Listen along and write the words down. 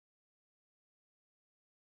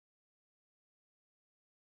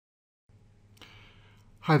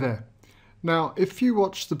Hi there. Now, if you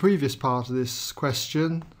watched the previous part of this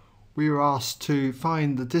question, we were asked to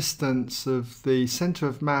find the distance of the centre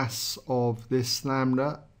of mass of this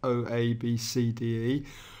lambda, OA, B, C, D, E,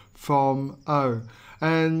 from O.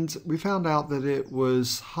 And we found out that it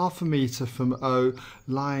was half a metre from O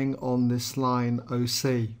lying on this line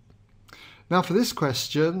OC. Now for this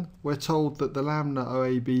question, we're told that the lambda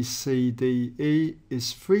OA, B, C, D, E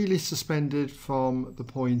is freely suspended from the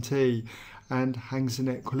point E and hangs in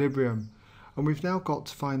equilibrium. And we've now got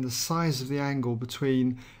to find the size of the angle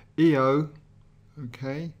between EO,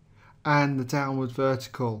 okay, and the downward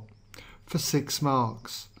vertical for 6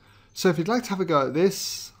 marks. So if you'd like to have a go at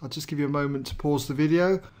this, I'll just give you a moment to pause the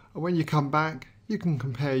video, and when you come back, you can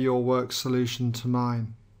compare your work solution to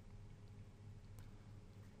mine.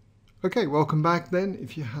 Okay, welcome back then,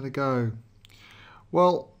 if you had a go.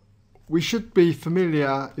 Well, we should be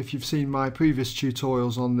familiar, if you've seen my previous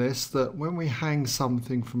tutorials on this, that when we hang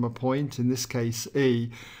something from a point, in this case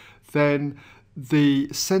E, then the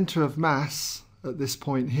centre of mass at this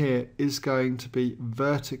point here is going to be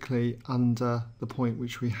vertically under the point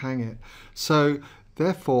which we hang it. So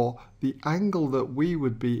therefore, the angle that we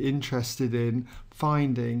would be interested in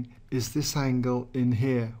finding is this angle in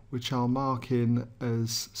here, which I'll mark in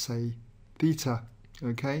as, say, theta,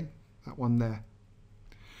 okay, that one there.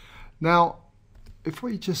 Now, if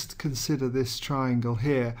we just consider this triangle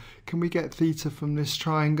here, can we get theta from this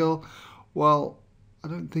triangle? Well, I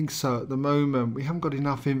don't think so at the moment. We haven't got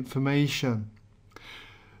enough information.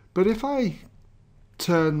 But if I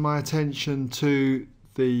turn my attention to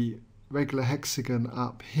the regular hexagon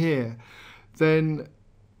up here, then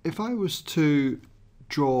if I was to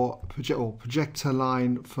draw or project a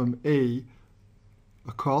line from E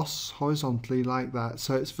across horizontally like that,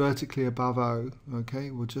 so it's vertically above O, okay,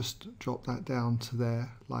 we'll just drop that down to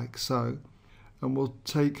there like so, and we'll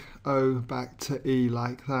take O back to E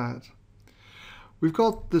like that. We've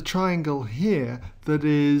got the triangle here that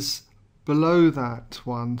is below that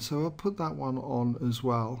one, so I'll put that one on as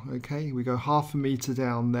well, okay. We go half a metre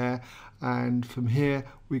down there, and from here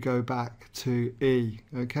we go back to E,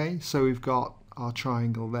 okay, so we've got our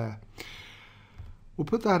triangle there. We'll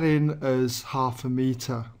put that in as half a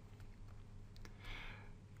metre.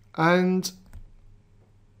 And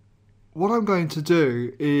what I'm going to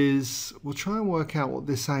do is we'll try and work out what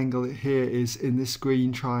this angle here is in this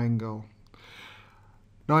green triangle.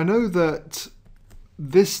 Now I know that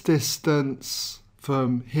this distance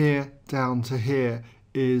from here down to here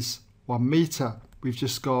is 1 metre. We've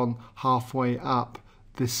just gone halfway up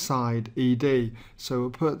this side ED, so we'll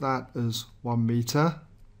put that as 1 metre.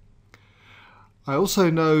 I also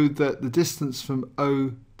know that the distance from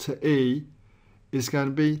O to E is going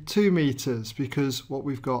to be 2 metres, because what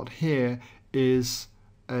we've got here is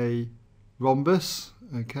a rhombus,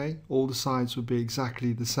 okay, all the sides would be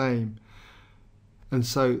exactly the same, and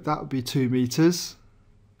so that would be 2 metres.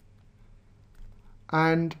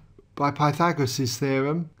 And by Pythagoras'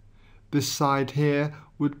 theorem, this side here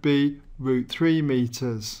would be √3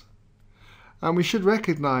 metres. And we should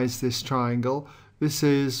recognise this triangle. This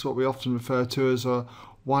is what we often refer to as a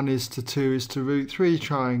 1:2:3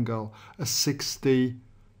 triangle, a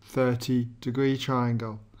 60-30 degree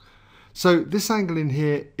triangle. So this angle in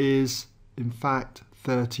here is in fact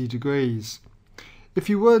 30 degrees. If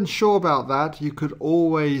you weren't sure about that, you could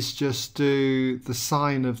always just do the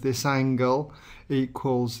sine of this angle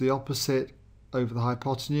equals the opposite over the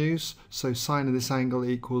hypotenuse. So sine of this angle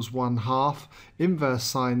equals 1/2. Inverse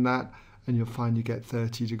sine that, and you'll find you get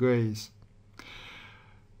 30 degrees.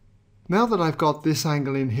 Now that I've got this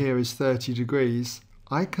angle in here is 30 degrees,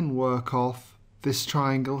 I can work off this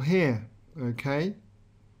triangle here, okay?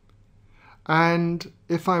 And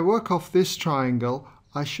if I work off this triangle,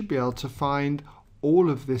 I should be able to find all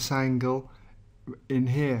of this angle in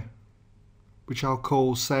here, which I'll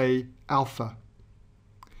call, say, alpha.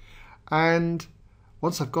 And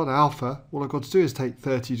once I've got alpha, all I've got to do is take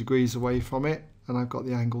 30 degrees away from it, and I've got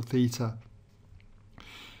the angle theta.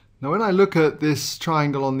 Now when I look at this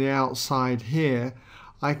triangle on the outside here,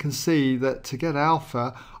 I can see that to get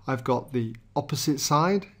alpha, I've got the opposite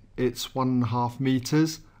side, it's 1.5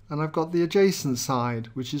 metres, and I've got the adjacent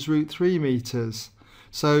side, which is √3 metres.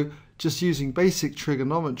 So just using basic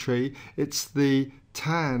trigonometry, it's the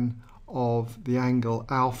tan of the angle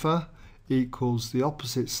alpha equals the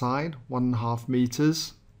opposite side, 1.5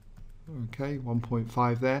 metres, okay,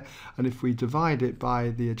 1.5 there, and if we divide it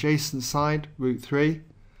by the adjacent side, √3,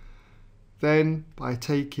 then by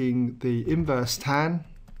taking the inverse tan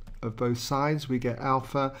of both sides, we get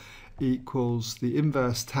alpha equals the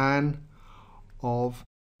inverse tan of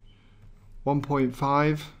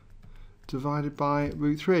 1.5 divided by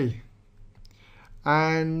 √3.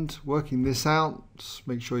 And working this out,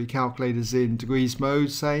 make sure your calculator's in degrees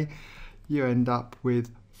mode, say, you end up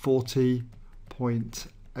with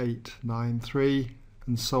 40.893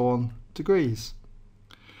 and so on degrees.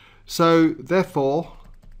 So therefore,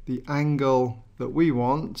 the angle that we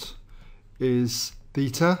want is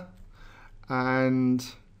theta,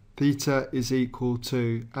 and theta is equal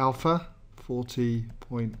to alpha,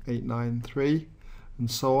 40.893,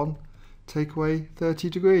 and so on. Take away 30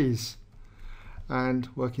 degrees. And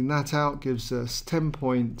working that out gives us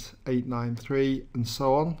 10.893 and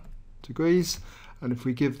so on degrees. And if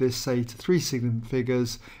we give this, say, to 3 significant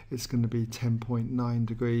figures, it's going to be 10.9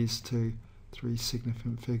 degrees to 3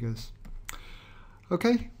 significant figures.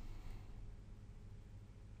 Okay.